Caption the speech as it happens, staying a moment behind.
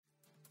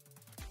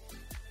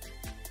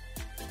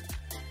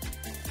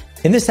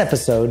In this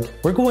episode,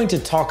 we're going to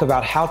talk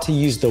about how to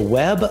use the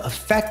web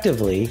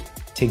effectively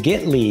to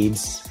get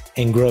leads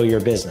and grow your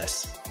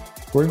business.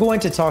 We're going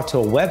to talk to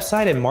a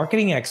website and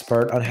marketing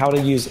expert on how to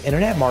use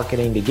internet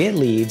marketing to get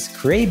leads,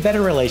 create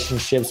better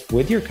relationships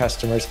with your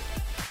customers,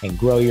 and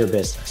grow your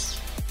business.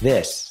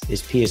 This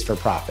is P is for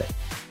Profit.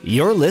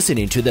 You're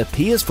listening to the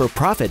P is for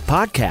Profit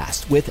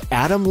podcast with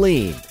Adam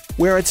Lean,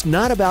 where it's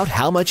not about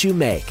how much you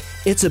make,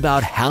 it's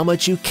about how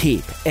much you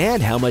keep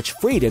and how much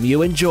freedom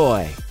you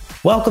enjoy.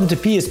 Welcome to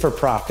P is for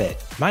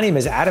Profit. My name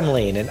is Adam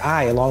Lean, and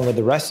I, along with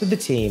the rest of the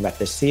team at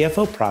the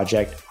CFO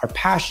Project, are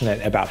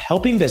passionate about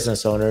helping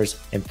business owners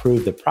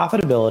improve the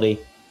profitability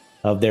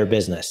of their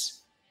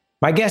business.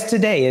 My guest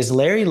today is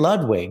Larry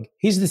Ludwig.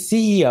 He's the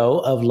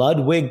CEO of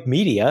Ludwig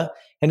Media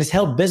and has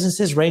helped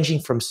businesses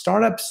ranging from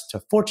startups to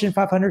Fortune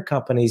 500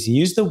 companies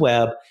use the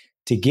web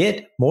to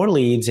get more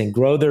leads and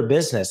grow their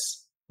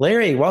business.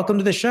 Larry, welcome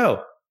to the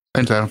show.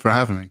 Thanks, Adam, for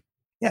having me.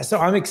 Yeah, so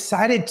I'm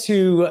excited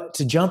to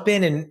jump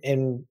in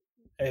and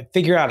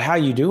figure out how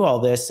you do all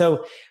this.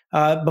 So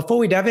before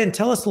we dive in,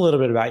 tell us a little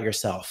bit about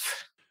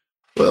yourself.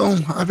 Well,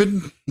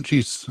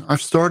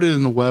 I've started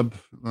in the web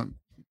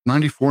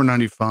 94,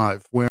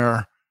 95,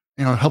 where,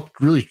 I helped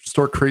really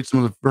start create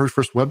some of the very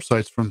first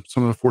websites from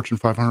some of the Fortune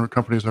 500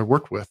 companies I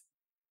worked with.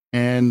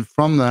 And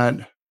from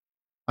that,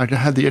 I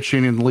had the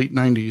itching in the late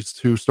 90s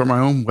to start my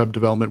own web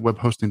development, web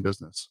hosting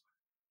business,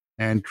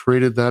 and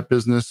created that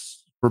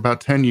business for about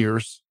 10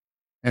 years.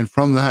 And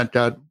from that,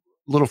 got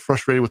a little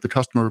frustrated with the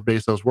customer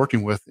base I was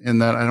working with in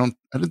that I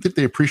didn't think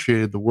they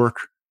appreciated the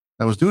work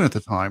I was doing at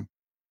the time,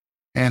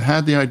 and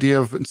had the idea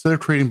of, instead of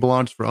creating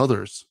blogs for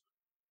others,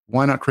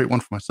 why not create one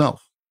for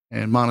myself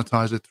and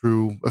monetize it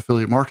through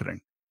affiliate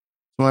marketing?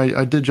 So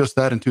I did just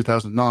that in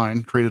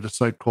 2009, created a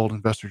site called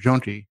Investor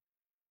Junkie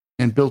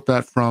and built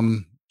that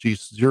from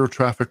zero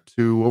traffic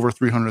to over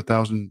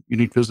 300,000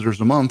 unique visitors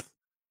a month,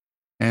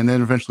 and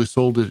then eventually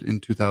sold it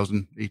in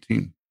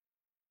 2018.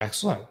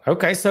 Excellent.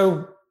 Okay,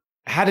 so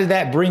how did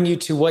that bring you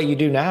to what you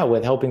do now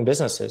with helping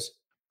businesses?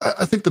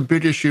 I think the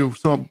big issue,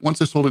 so once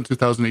I sold in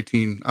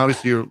 2018,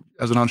 obviously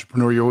as an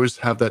entrepreneur, you always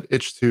have that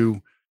itch to,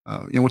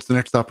 what's the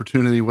next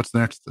opportunity? What's the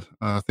next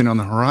thing on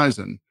the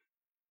horizon?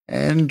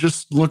 And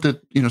just looked at,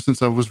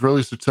 since I was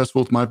really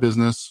successful with my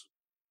business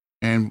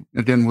and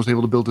again, was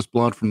able to build this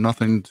blog from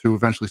nothing to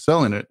eventually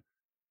selling it,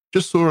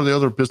 just saw the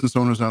other business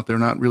owners out there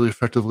not really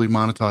effectively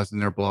monetizing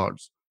their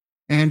blogs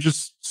and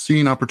just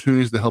seeing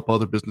opportunities to help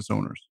other business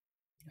owners.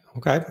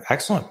 Okay,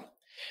 excellent.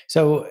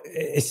 So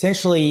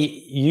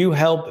essentially, you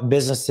help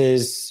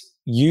businesses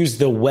use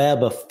the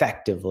web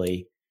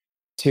effectively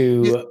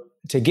to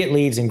get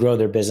leads and grow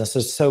their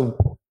businesses.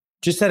 So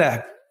just at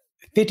a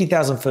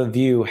 50,000 foot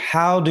view,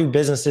 how do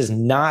businesses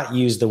not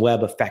use the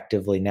web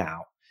effectively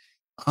now?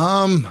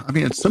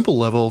 At simple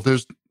level,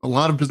 there's a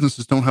lot of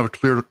businesses don't have a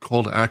clear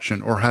call to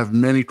action or have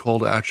many call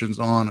to actions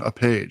on a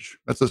page.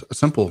 That's a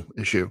simple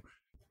issue.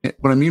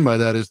 What I mean by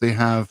that is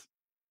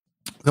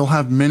they'll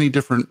have many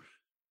different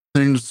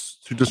things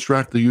to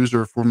distract the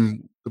user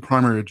from the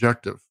primary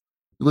objective.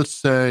 Let's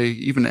say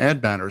even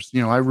ad banners.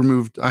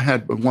 I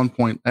had at one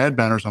point ad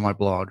banners on my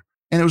blog,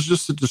 and it was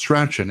just a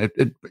distraction.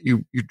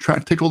 You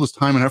take all this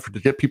time and effort to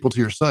get people to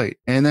your site,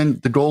 and then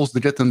the goal is to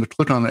get them to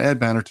click on an ad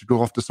banner to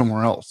go off to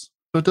somewhere else.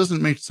 So it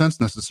doesn't make sense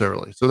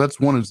necessarily. So that's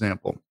one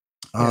example.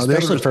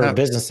 Especially for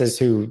businesses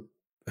who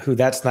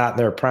that's not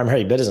their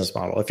primary business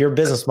model. If your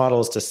business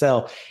model is to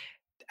sell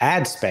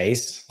ad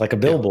space like a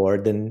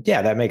billboard, then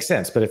that makes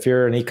sense. But if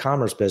you're an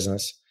e-commerce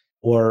business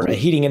or a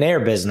heating and air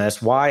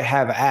business, why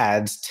have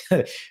ads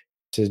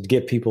to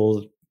get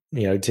people,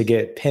 to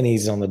get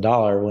pennies on the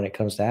dollar when it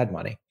comes to ad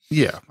money?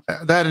 Yeah,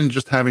 that and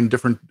just having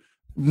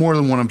more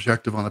than one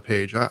objective on a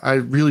page. I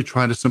really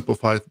try to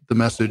simplify the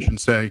message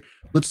and say,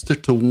 let's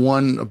stick to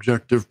one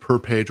objective per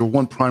page or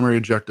one primary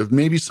objective,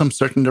 maybe some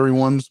secondary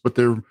ones, but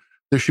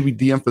they should be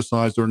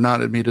de-emphasized or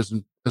not made as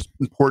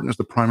important as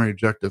the primary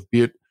objective,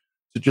 be it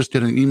to just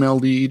get an email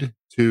lead,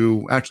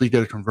 to actually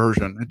get a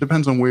conversion. It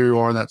depends on where you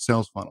are in that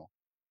sales funnel.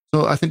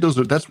 So I think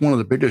that's one of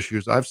the big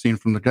issues I've seen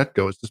from the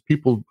get-go is just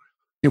people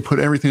put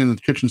everything in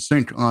the kitchen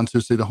sink onto,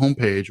 say, the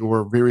homepage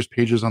or various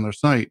pages on their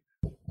site.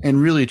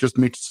 And really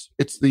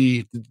it's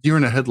the deer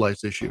in the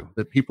headlights issue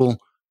that people,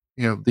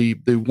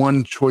 the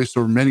one choice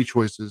or many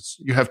choices,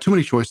 you have too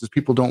many choices,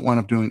 people don't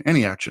wind up doing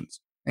any actions.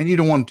 And you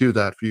don't want to do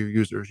that for your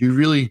users.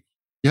 You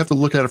have to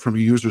look at it from a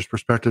user's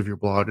perspective, your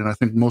blog. And I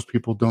think most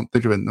people don't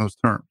think of it in those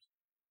terms.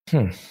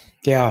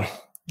 Yeah,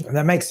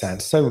 that makes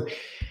sense. So,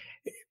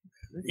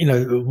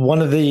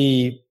 one of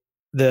the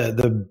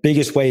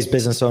biggest ways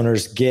business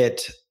owners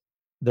get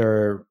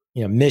their,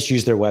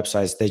 misuse their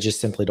websites, they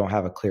just simply don't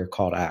have a clear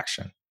call to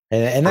action.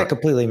 And that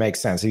completely makes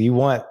sense. So you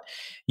want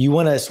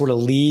to sort of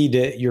lead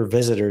your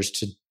visitors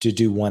to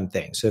do one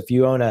thing. So if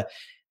you own a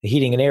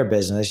heating and air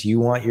business, you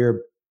want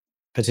your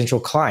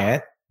potential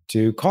client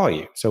to call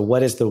you. So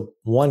what is the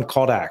one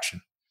call to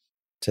action?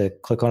 To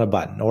click on a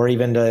button, or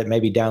even to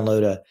maybe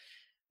download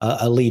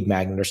a lead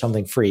magnet or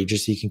something free,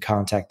 just so you can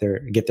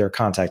get their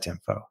contact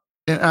info.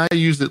 And I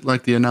use it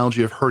like the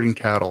analogy of herding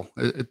cattle.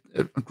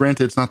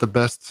 Granted, it's not the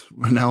best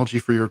analogy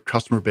for your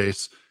customer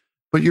base,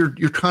 but you're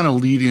kind of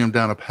leading them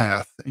down a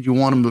path, and you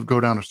want them to go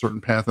down a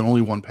certain path and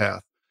only one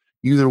path.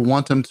 You either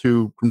want them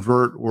to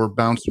convert or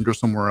bounce and go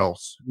somewhere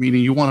else.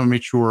 Meaning, you want to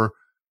make sure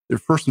they're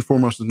first and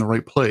foremost in the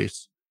right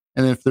place,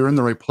 and if they're in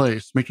the right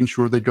place, making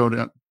sure they go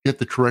to get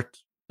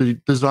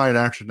the desired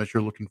action that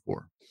you're looking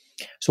for.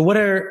 So, what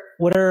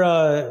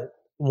are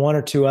one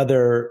or two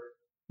other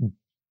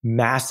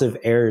massive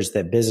errors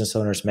that business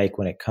owners make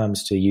when it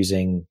comes to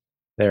using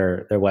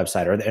their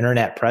website or the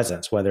internet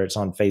presence, whether it's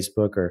on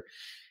Facebook or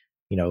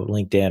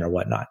LinkedIn or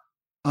whatnot?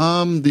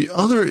 The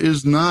other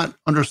is not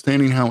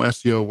understanding how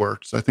SEO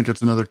works. I think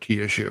that's another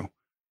key issue.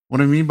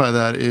 What I mean by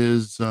that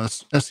is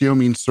SEO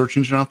means search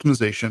engine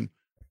optimization,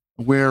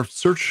 where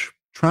search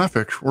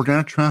traffic,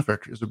 organic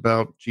traffic, is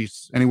about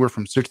anywhere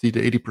from 60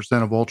 to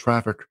 80% of all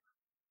traffic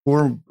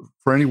for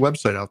any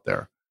website out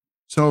there.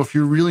 So if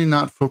you're really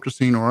not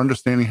focusing or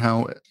understanding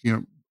how,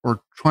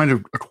 or trying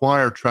to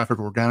acquire traffic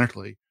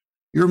organically,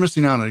 you're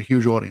missing out on a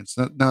huge audience.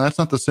 Now, that's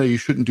not to say you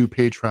shouldn't do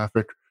paid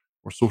traffic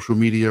or social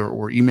media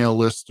or email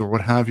lists or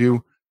what have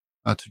you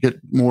to get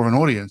more of an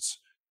audience.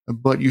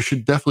 But you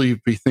should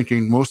definitely be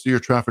thinking most of your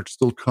traffic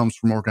still comes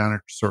from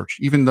organic search,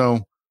 even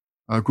though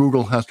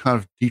Google has kind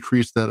of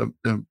decreased that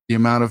the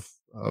amount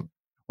of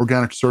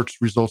organic search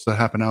results that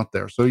happen out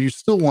there. So you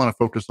still want to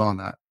focus on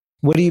that.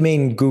 What do you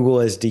mean Google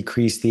has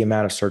decreased the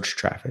amount of search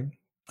traffic?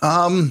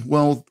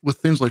 Well, with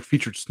things like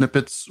featured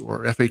snippets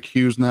or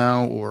FAQs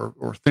now,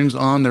 or things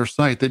on their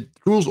site, that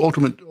Google's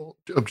ultimate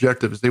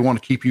objective is they want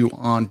to keep you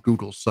on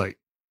Google's site.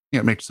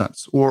 Yeah, it makes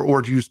sense.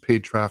 Or to use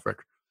paid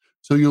traffic.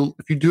 So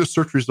if you do a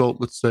search result,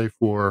 let's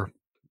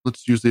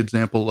use the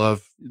example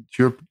of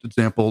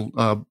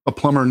a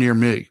plumber near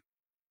me.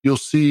 You'll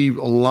see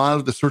a lot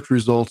of the search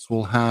results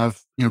will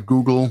have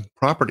Google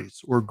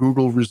properties or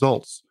Google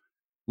results.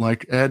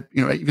 Like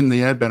even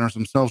the ad banners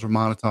themselves are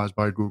monetized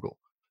by Google.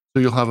 So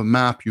you'll have a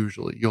map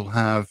usually. You'll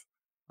have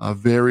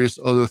various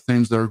other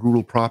things that are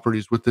Google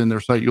properties within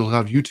their site. You'll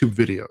have YouTube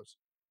videos.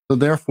 So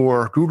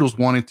therefore, Google's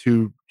wanting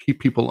to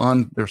keep people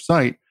on their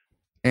site.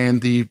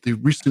 And the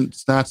recent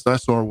stats that I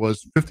saw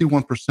was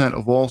 51%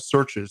 of all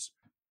searches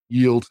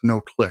yield no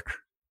click.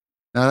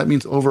 Now that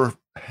means over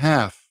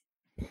half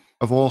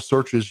of all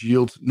searches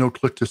yield no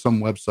click to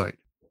some website.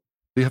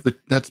 So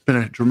that's been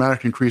a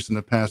dramatic increase in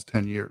the past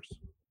 10 years.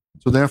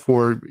 So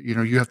therefore,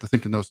 you have to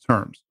think in those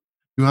terms.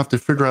 You have to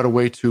figure out a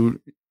way to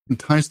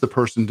entice the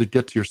person to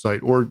get to your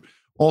site, or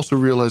also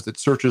realize that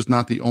search is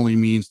not the only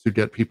means to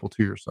get people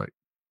to your site.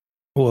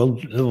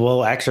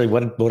 Well, actually,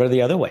 what are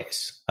the other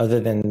ways other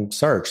than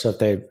search? So if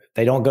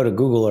they don't go to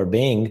Google or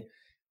Bing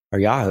or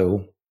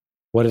Yahoo,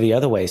 what are the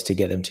other ways to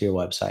get them to your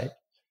website?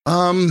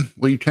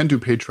 Well, you can do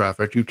paid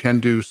traffic. You can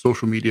do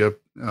social media.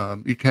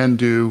 You can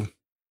do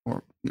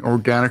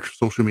organic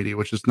social media,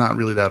 which is not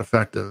really that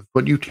effective.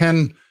 But you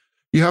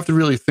have to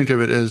really think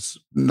of it as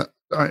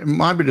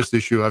my biggest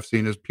issue I've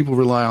seen is people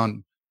rely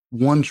on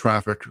one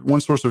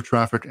source of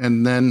traffic,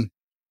 and then,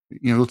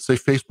 let's say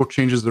Facebook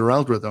changes their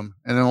algorithm,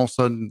 and then all of a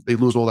sudden they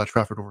lose all that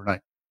traffic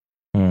overnight.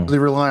 So they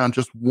rely on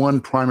just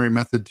one primary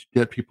method to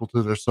get people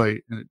to their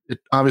site. And it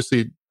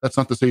obviously, that's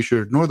not to say you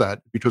should ignore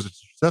that because it's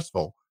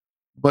successful,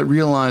 but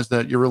realize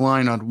that you're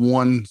relying on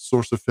one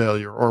source of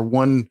failure or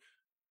one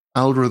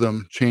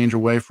algorithm change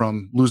away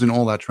from losing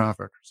all that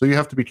traffic. So you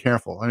have to be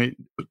careful. I mean,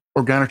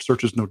 organic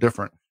search is no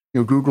different.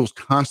 Google's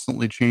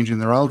constantly changing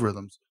their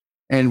algorithms.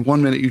 And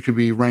 1 minute you could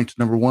be ranked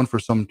number one for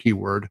some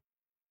keyword,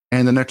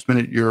 and the next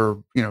minute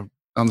you're,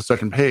 on the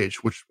second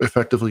page, which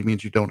effectively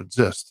means you don't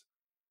exist.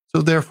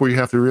 So therefore, you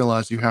have to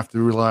realize you have to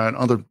rely on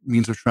other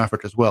means of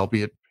traffic as well,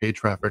 be it paid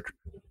traffic,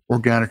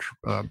 organic,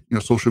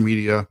 social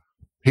media,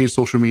 paid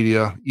social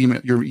media,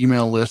 your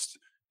email list,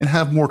 and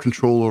have more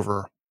control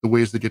over the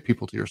ways to get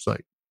people to your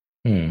site.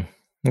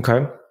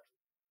 Okay.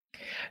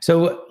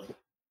 So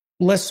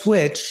let's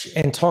switch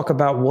and talk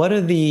about what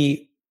are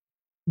the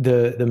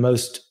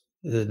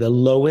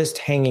lowest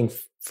hanging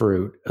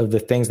fruit of the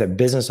things that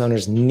business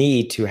owners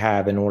need to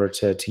have in order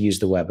to use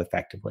the web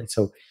effectively.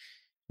 So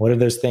what are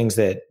those things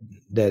that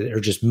are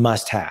just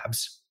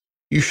must-haves?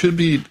 You should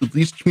be at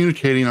least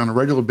communicating on a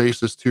regular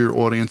basis to your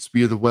audience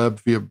via the web,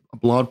 via a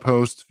blog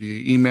post,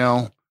 via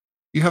email.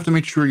 You have to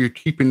make sure you're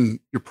keeping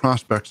your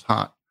prospects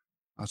hot.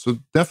 So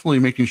definitely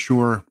making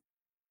sure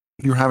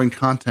you're having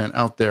content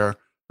out there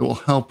that will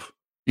help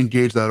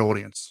engage that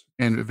audience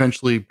and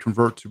eventually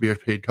convert to be a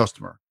paid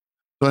customer.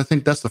 So I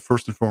think that's the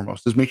first and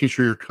foremost, is making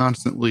sure you're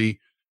constantly,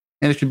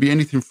 and it can be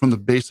anything from the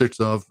basics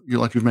of,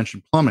 like you've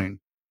mentioned, plumbing,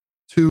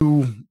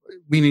 to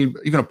meaning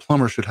even a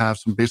plumber should have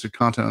some basic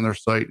content on their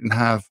site and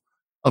have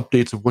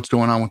updates of what's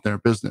going on with their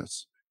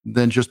business,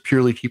 than just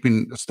purely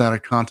keeping a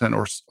static content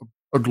or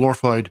a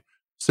glorified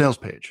sales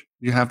page.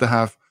 You have to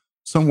have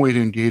some way to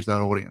engage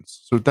that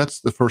audience. So that's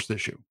the first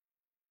issue.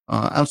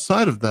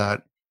 Outside of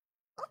that,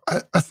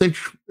 I think,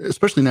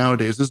 especially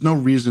nowadays, there's no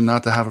reason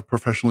not to have a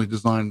professionally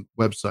designed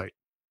website.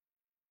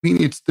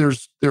 Meaning there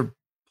are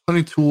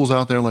plenty of tools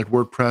out there like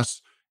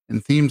WordPress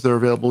and themes that are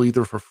available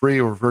either for free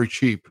or very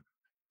cheap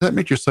that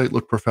make your site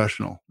look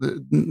professional.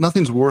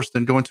 Nothing's worse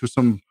than going to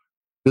some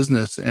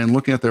business and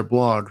looking at their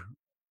blog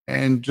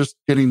and just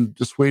getting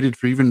dissuaded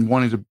for even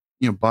wanting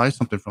to buy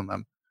something from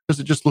them because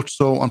it just looks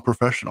so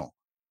unprofessional.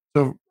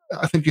 So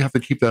I think you have to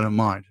keep that in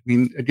mind. I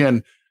mean,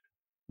 again,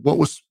 what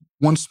was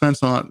once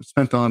spent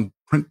on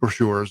print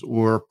brochures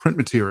or print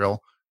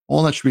material,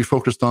 all that should be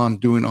focused on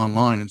doing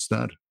online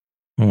instead.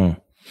 I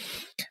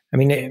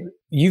mean,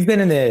 you've been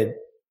in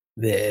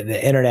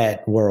the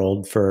internet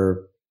world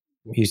for,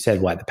 you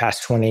said what, the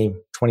past 20,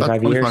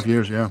 25 years? 25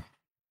 years, yeah.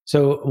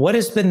 So what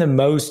has been the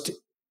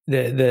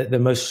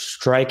most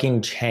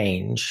striking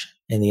change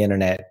in the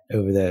internet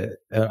over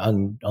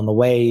on the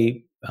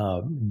way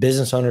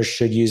business owners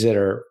should use it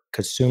or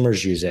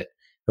consumers use it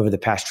over the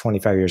past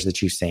 25 years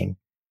that you've seen?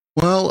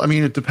 Well, I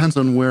mean, it depends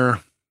on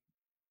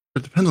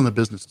the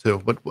business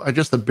too. But I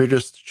guess the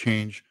biggest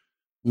change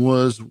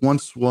is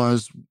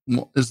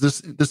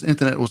this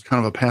internet was kind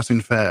of a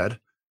passing fad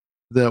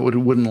that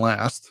wouldn't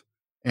last.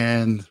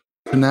 And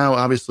so now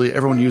obviously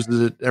everyone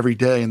uses it every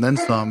day and then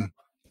some,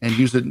 and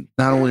use it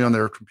not only on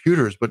their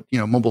computers, but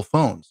mobile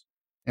phones.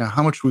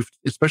 How much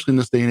especially in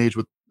this day and age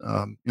with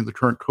in the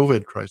current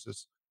COVID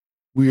crisis,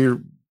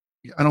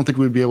 I don't think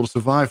we'd be able to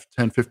survive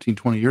 10, 15,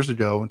 20 years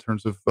ago in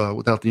terms of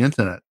without the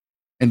internet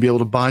and be able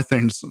to buy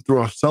things through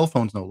our cell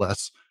phones, no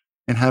less,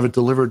 and have it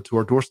delivered to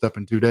our doorstep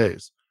in 2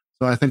 days.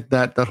 So I think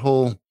that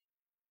whole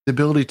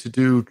ability to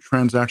do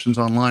transactions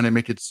online and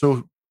make it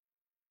so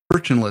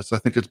frictionless, I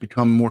think it's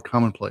become more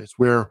commonplace.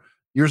 Where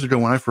years ago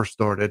when I first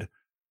started,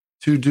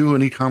 to do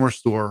an e-commerce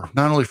store,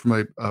 not only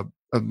from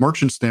a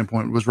merchant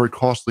standpoint, was very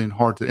costly and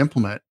hard to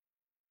implement,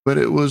 but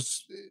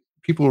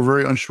people were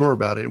very unsure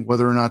about it,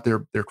 whether or not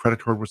their credit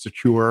card was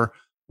secure.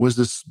 Was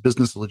this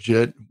business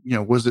legit?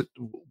 Was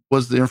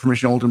the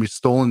information all going to be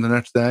stolen the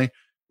next day?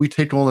 We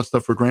take all that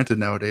stuff for granted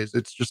nowadays.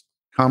 It's just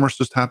commerce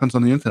just happens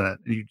on the internet,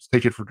 and you just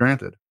take it for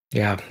granted.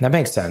 Yeah, that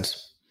makes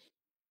sense.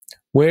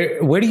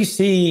 Where do you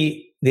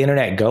see the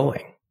internet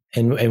going,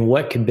 and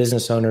what can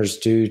business owners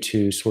do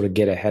to sort of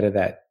get ahead of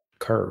that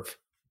curve?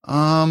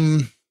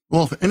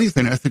 Well, if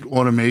anything, I think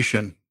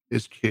automation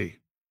is key.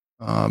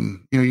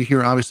 You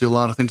hear obviously a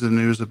lot of things in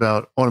the news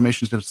about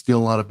automation is going to steal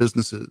a lot of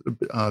businesses,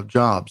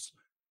 jobs.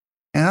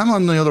 And I'm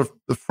on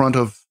the front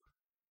of,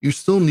 you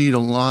still need a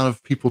lot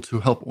of people to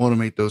help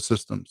automate those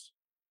systems.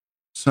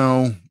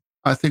 So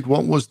I think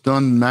what was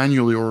done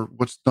manually or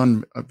what's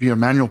done via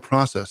manual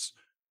process,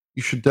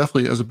 you should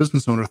definitely, as a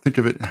business owner, think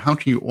of it. How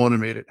can you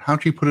automate it? How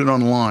can you put it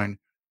online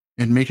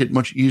and make it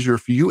much easier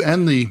for you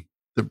and the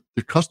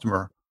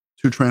customer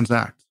to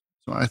transact?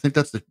 So I think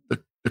that's the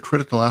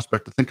critical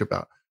aspect to think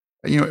about.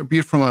 Be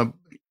it from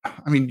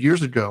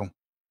years ago,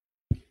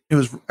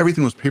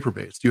 everything was paper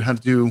based. You had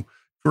to do,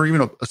 for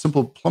even a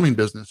simple plumbing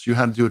business, you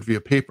had to do it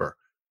via paper.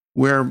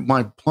 Where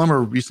my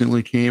plumber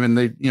recently came and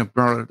they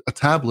brought a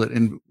tablet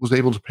and was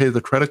able to pay the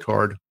credit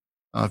card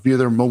via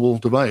their mobile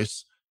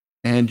device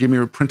and give me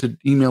a printed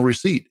email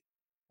receipt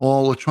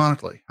all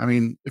electronically. I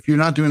mean, if you're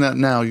not doing that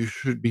now, you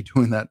should be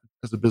doing that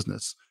as a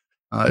business.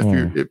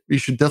 You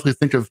should definitely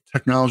think of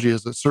technology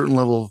as a certain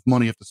level of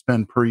money you have to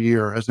spend per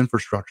year as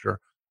infrastructure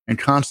and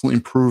constantly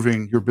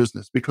improving your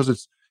business,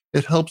 because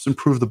it helps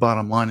improve the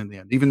bottom line in the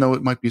end. Even though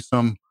it might be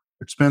some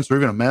expense or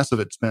even a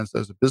massive expense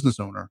as a business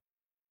owner,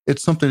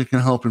 it's something that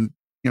can help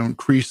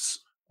increase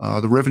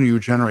the revenue you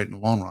generate in the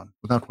long run,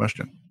 without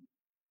question.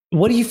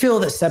 What do you feel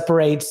that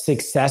separates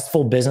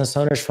successful business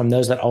owners from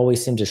those that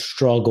always seem to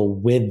struggle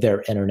with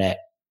their internet,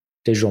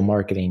 digital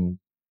marketing,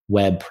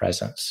 web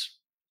presence?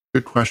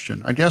 Good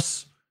question. I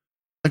guess,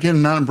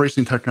 again, not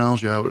embracing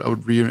technology, I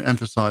would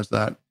re-emphasize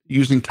that.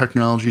 Using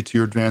technology to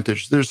your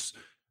advantage.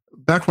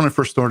 Back when I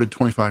first started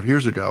 25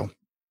 years ago,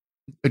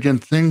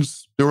 again,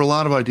 there were a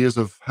lot of ideas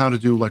of how to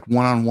do like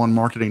one-on-one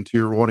marketing to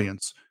your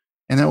audience.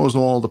 And that was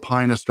all the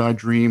pie in the sky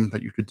dream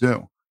that you could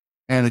do.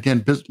 And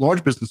again,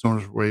 large business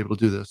owners were able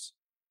to do this,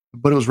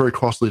 but it was very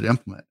costly to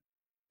implement.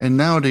 And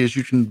nowadays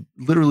you can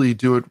literally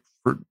do it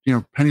for,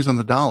 pennies on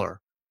the dollar.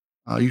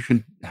 You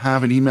can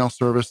have an email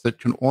service that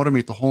can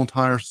automate the whole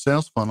entire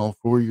sales funnel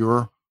for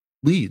your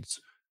leads.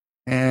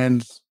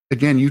 And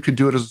again, you could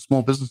do it as a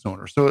small business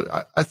owner.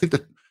 So I think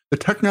that the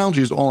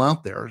technology is all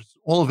out there. It's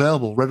all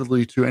available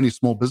readily to any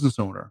small business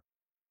owner.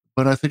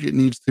 But I think it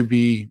needs to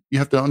be, you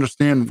have to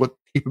understand what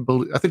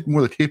capability, I think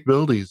more the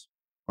capabilities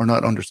are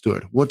not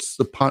understood. What's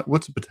the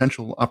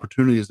potential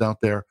opportunities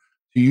out there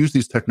to use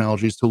these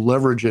technologies to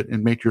leverage it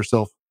and make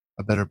yourself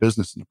a better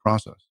business in the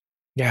process?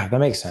 Yeah, that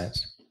makes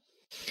sense.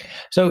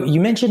 So you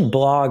mentioned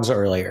blogs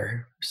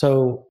earlier.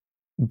 So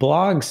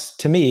blogs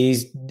to me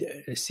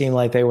seem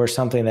like they were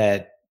something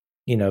that,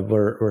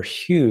 were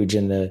huge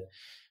in the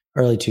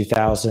early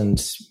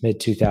 2000s, mid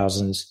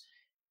 2000s.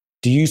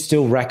 Do you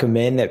still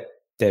recommend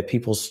that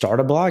people start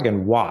a blog,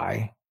 and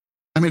why?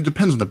 I mean, it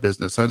depends on the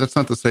business. That's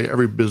not to say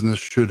every business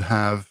should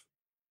have.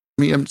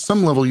 I mean, at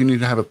some level, you need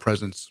to have a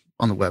presence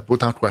on the web,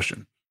 without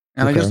question.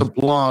 And okay. I guess a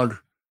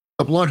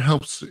blog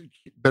helps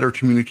better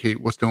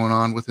communicate what's going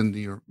on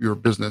within your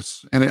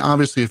business. And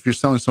obviously, if you're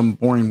selling some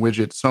boring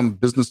widget, some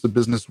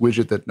business-to-business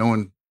widget that no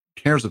one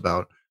cares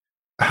about,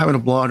 having a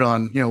blog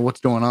on,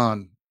 what's going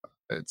on,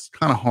 it's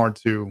kind of hard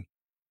to,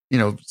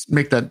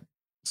 make that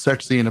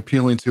sexy and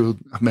appealing to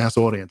a mass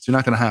audience. You're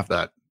not going to have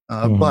that.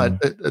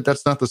 But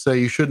that's not to say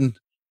you shouldn't.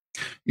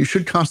 You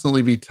should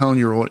constantly be telling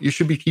you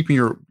should be keeping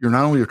your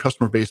not only your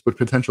customer base, but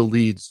potential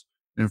leads,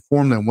 and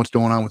inform them what's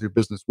going on with your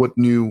business, what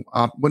new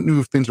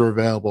things are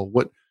available,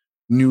 what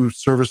new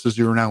services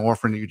you're now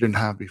offering that you didn't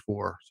have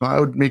before. So I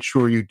would make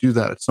sure you do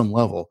that at some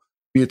level,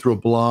 be it through a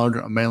blog,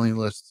 a mailing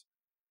list,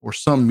 or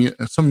some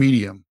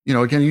medium.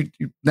 Again,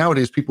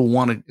 nowadays people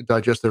want to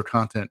digest their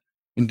content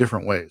in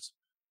different ways.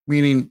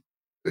 Meaning,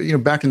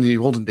 back in the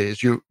olden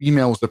days, your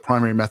email was the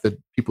primary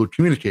method people would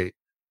communicate,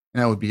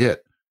 and that would be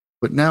it.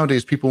 But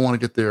nowadays, people want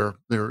to get their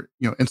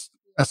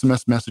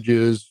SMS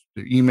messages,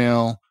 their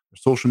email, their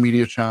social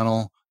media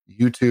channel,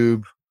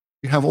 YouTube.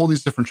 You have all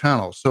these different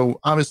channels. So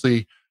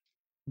obviously,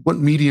 what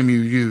medium you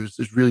use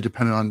is really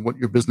dependent on what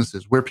your business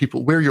is,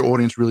 where your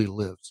audience really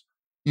lives.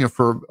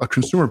 For a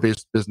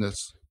consumer-based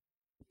business,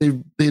 they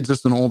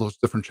exist in all those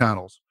different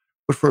channels.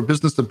 But for a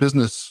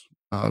business-to-business,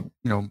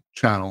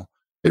 channel,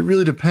 it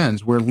really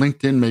depends. Where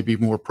LinkedIn may be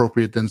more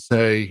appropriate than,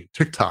 say,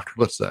 TikTok,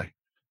 let's say.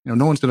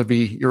 No one's going to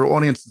be, your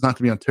audience is not going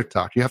to be on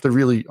TikTok. You have to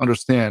really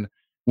understand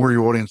where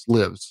your audience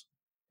lives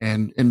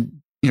and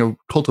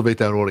cultivate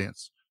that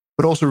audience.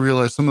 But also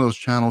realize some of those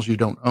channels you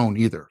don't own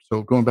either.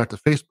 So going back to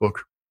Facebook,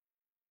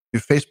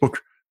 if Facebook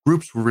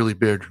groups were really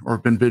big or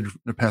have been big in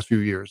the past few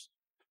years,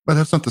 but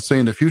that's not to say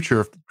in the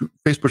future, if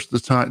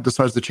Facebook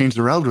decides to change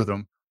their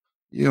algorithm,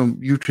 your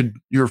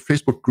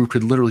Facebook group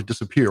could literally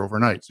disappear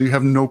overnight. So you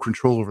have no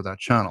control over that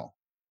channel.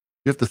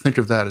 You have to think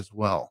of that as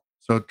well.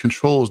 So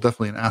control is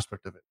definitely an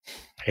aspect of it.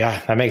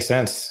 Yeah, that makes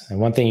sense. And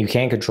one thing you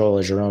can control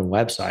is your own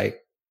website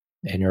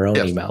and your own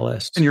email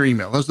list. And your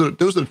email. Those are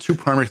the two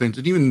primary things.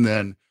 And even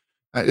then,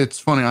 it's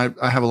funny.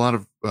 I have a lot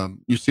of,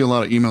 you see a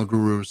lot of email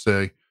gurus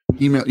say,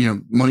 email,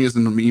 money is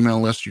in the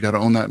email list. You got to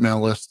own that mail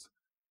list.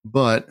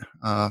 But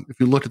if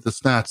you look at the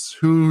stats,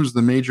 who's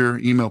the major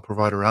email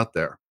provider out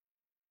there?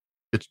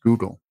 It's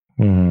Google.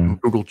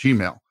 Google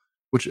Gmail,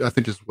 which I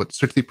think is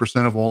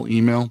 60% of all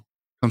email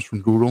comes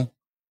from Google.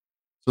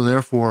 So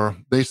therefore,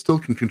 they still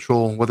can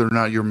control whether or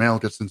not your mail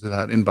gets into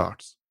that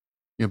inbox.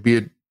 Be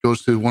it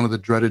goes to one of the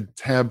dreaded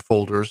tab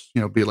folders.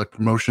 Be it like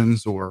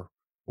promotions or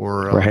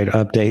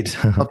updates.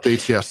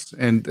 Updates, yes,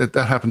 and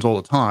that happens all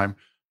the time.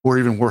 Or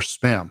even worse,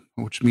 spam,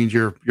 which means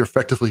you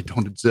effectively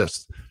don't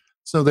exist.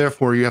 So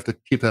therefore, you have to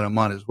keep that in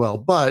mind as well.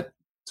 But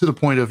to the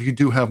point of, you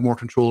do have more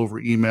control over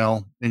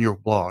email in your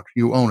blog.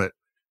 You own it.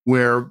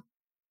 Where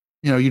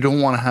you don't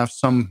want to have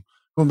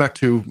going back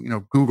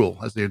to Google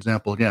as the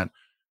example again.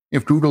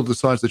 If Google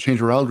decides to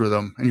change their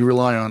algorithm and you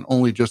rely on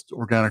only just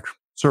organic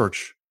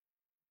search,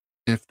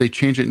 if they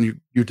change it and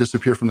you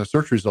disappear from the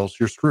search results,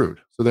 you're screwed.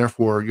 So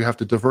therefore, you have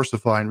to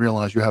diversify and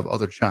realize you have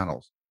other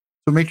channels.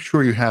 So make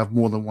sure you have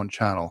more than one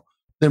channel.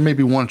 There may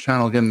be one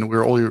channel, again,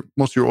 where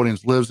most of your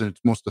audience lives and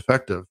it's most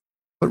effective,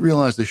 but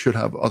realize they should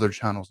have other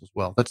channels as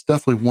well. That's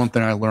definitely one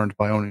thing I learned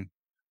by owning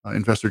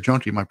Investor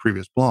Junkie, my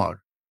previous blog,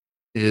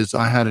 is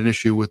I had an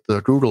issue with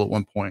Google at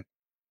one point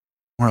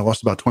where I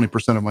lost about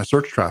 20% of my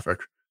search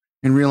traffic.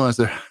 And realize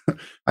that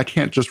I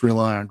can't just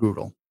rely on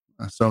Google.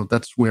 So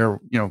that's where,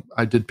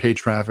 I did paid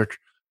traffic,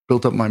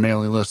 built up my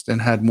mailing list, and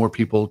had more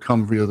people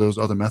come via those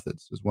other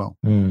methods as well.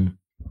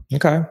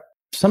 Okay.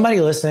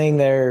 Somebody listening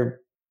there,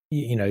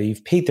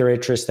 you've piqued their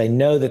interest. They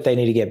know that they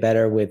need to get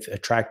better with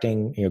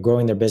attracting,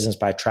 growing their business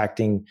by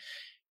attracting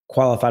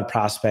qualified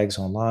prospects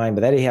online, but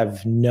they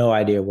have no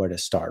idea where to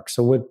start.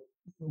 So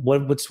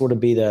what would sort of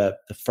be the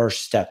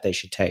first step they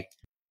should take?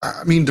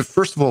 I mean, to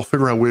first of all,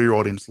 figure out where your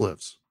audience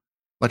lives.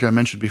 Like I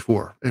mentioned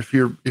before, if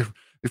you're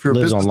a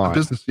business to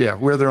business,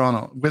 where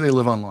they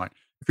live online.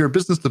 If you're a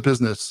business to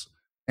business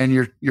and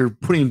you're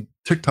putting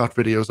TikTok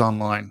videos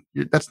online,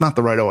 that's not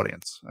the right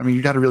audience. I mean,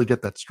 you got to really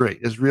get that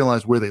straight. Is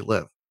realize where they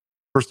live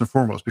first and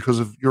foremost, because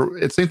of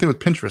it's same thing with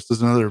Pinterest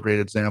is another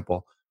great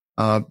example.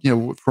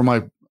 For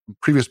my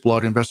previous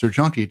blog, Investor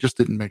Junkie, it just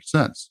didn't make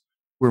sense.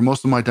 Where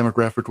most of my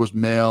demographic was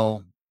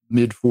male,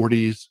 mid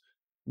 40s,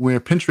 where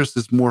Pinterest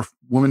is more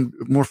women,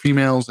 more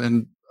females,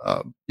 and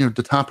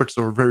the topics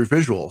are very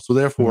visual. So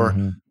therefore,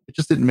 it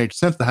just didn't make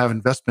sense to have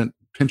investment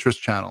Pinterest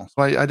channel.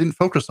 So I didn't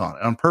focus on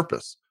it on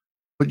purpose.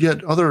 But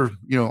yet other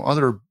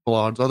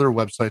blogs, other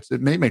websites,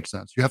 it may make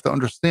sense. You have to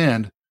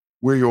understand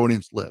where your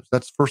audience lives.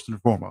 That's first and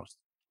foremost.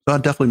 So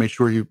I'd definitely make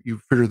sure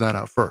you figure that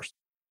out first.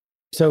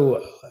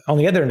 So on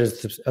the other end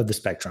of the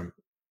spectrum,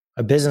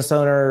 a business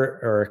owner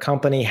or a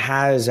company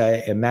has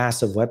a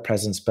massive web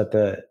presence, but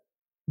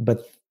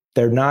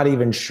they're not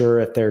even sure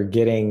if they're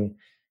getting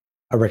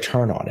a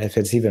return on it, if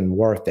it's even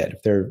worth it.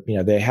 If they're,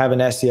 they have an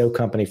SEO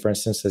company, for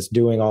instance, that's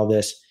doing all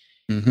this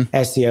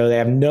SEO, they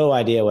have no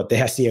idea what the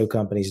SEO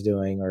company's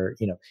doing, or,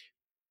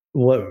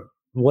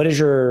 what is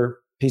your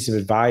piece of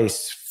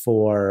advice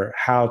for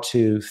how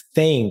to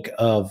think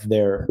of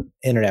their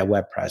internet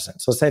web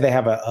presence? Let's say they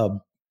have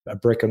a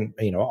brick and,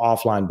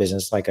 offline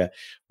business, like a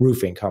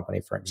roofing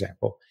company, for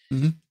example.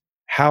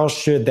 How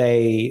should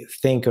they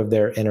think of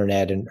their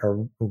internet,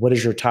 or what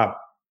is your top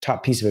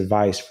piece of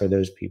advice for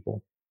those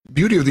people?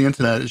 beauty of the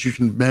internet is you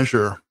can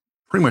measure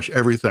pretty much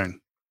everything.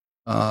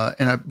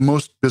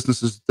 Most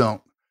businesses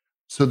don't.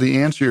 So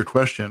the answer to your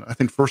question, I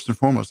think first and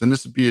foremost, and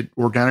this would be an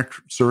organic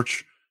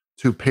search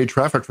to paid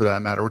traffic for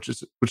that matter,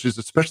 which is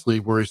especially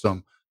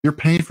worrisome. You're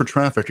paying for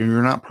traffic and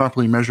you're not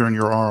properly measuring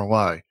your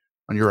ROI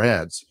on your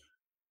ads.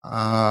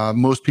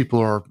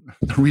 The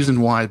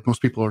reason why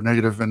most people are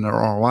negative in their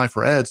ROI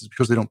for ads is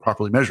because they don't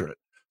properly measure it.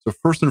 So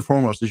first and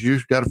foremost is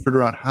you've got to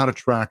figure out how to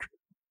track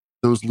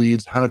those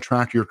leads, how to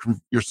track your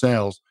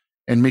sales,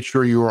 and make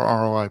sure you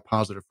are ROI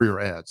positive for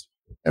your ads.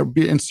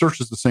 And search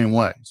is the same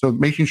way. So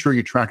making sure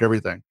you track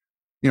everything.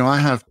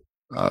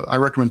 I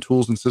recommend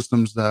tools and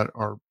systems that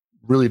are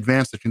really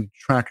advanced that can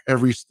track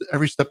every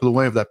step of the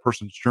way of that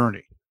person's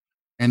journey.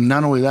 And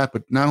not only that,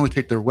 but not only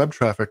take their web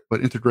traffic,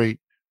 but integrate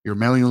your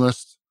mailing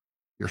list,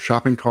 your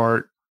shopping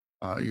cart,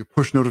 your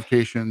push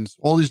notifications,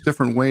 all these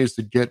different ways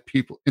to get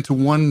people into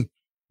one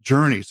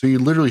journey. So you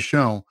literally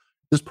show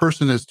this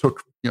person has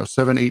took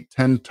 7, 8,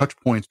 10 touch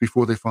points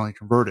before they finally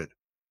converted.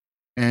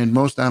 And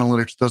most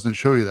analytics doesn't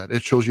show you that.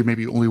 It shows you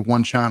maybe only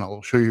one channel.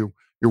 It'll show you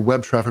your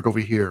web traffic over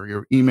here,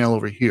 your email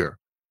over here.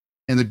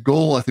 And the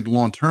goal, I think,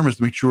 long term is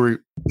to make sure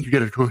you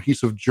get a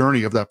cohesive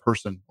journey of that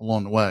person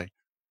along the way.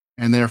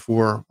 And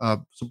therefore,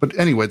 but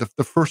anyway,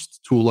 the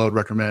first tool I would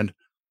recommend,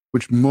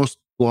 which most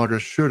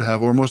bloggers should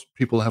have, or most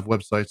people that have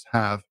websites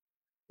have,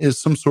 is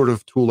some sort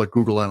of tool like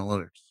Google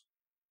Analytics.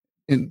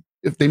 And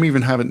if they may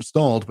even have it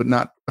installed, but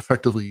not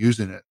effectively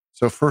using it.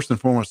 So first and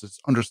foremost, is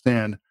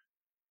understand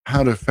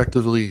how to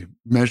effectively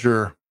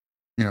measure,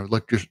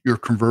 like your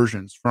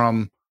conversions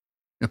from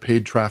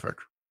paid traffic.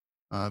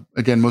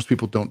 Again, most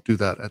people don't do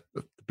that at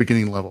the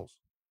beginning levels.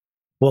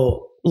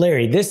 Well,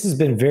 Larry, this has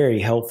been very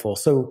helpful.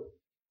 So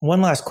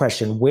one last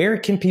question. Where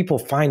can people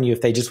find you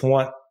if they just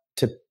want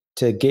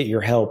to get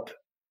your help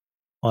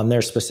on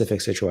their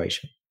specific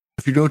situation?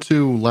 If you go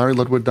to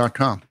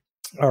LarryLudwig.com.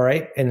 All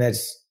right. And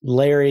that's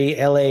Larry,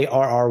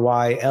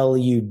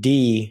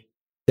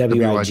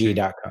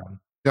 LarryLudwig.com.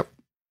 Yep.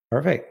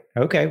 Perfect.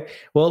 Okay.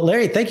 Well,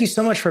 Larry, thank you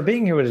so much for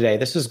being here today.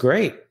 This is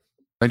great.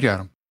 Thank you,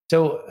 Adam.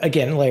 So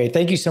again, Larry,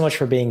 thank you so much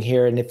for being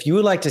here. And if you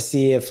would like to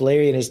see if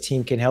Larry and his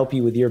team can help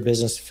you with your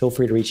business, feel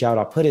free to reach out.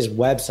 I'll put his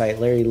website,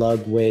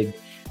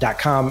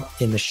 LarryLudwig.com,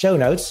 in the show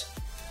notes.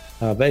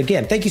 But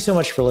again, thank you so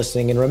much for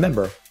listening. And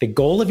remember, the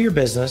goal of your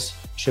business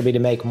should be to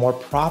make more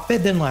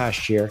profit than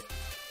last year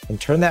and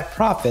turn that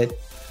profit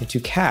into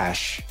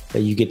cash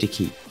that you get to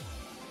keep.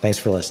 Thanks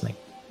for listening.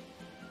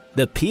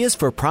 The P is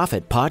for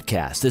Profit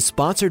podcast is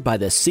sponsored by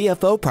the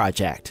CFO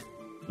Project.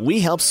 We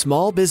help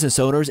small business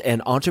owners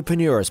and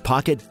entrepreneurs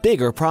pocket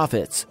bigger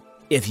profits.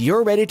 If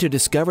you're ready to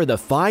discover the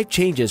 5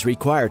 changes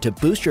required to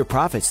boost your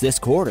profits this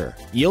quarter,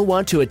 you'll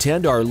want to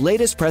attend our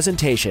latest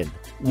presentation,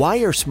 Why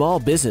Your Small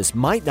Business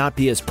Might Not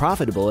Be as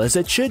Profitable as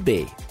It Should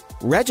Be.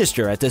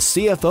 Register at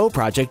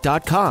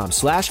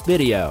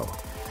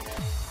thecfoproject.com/video.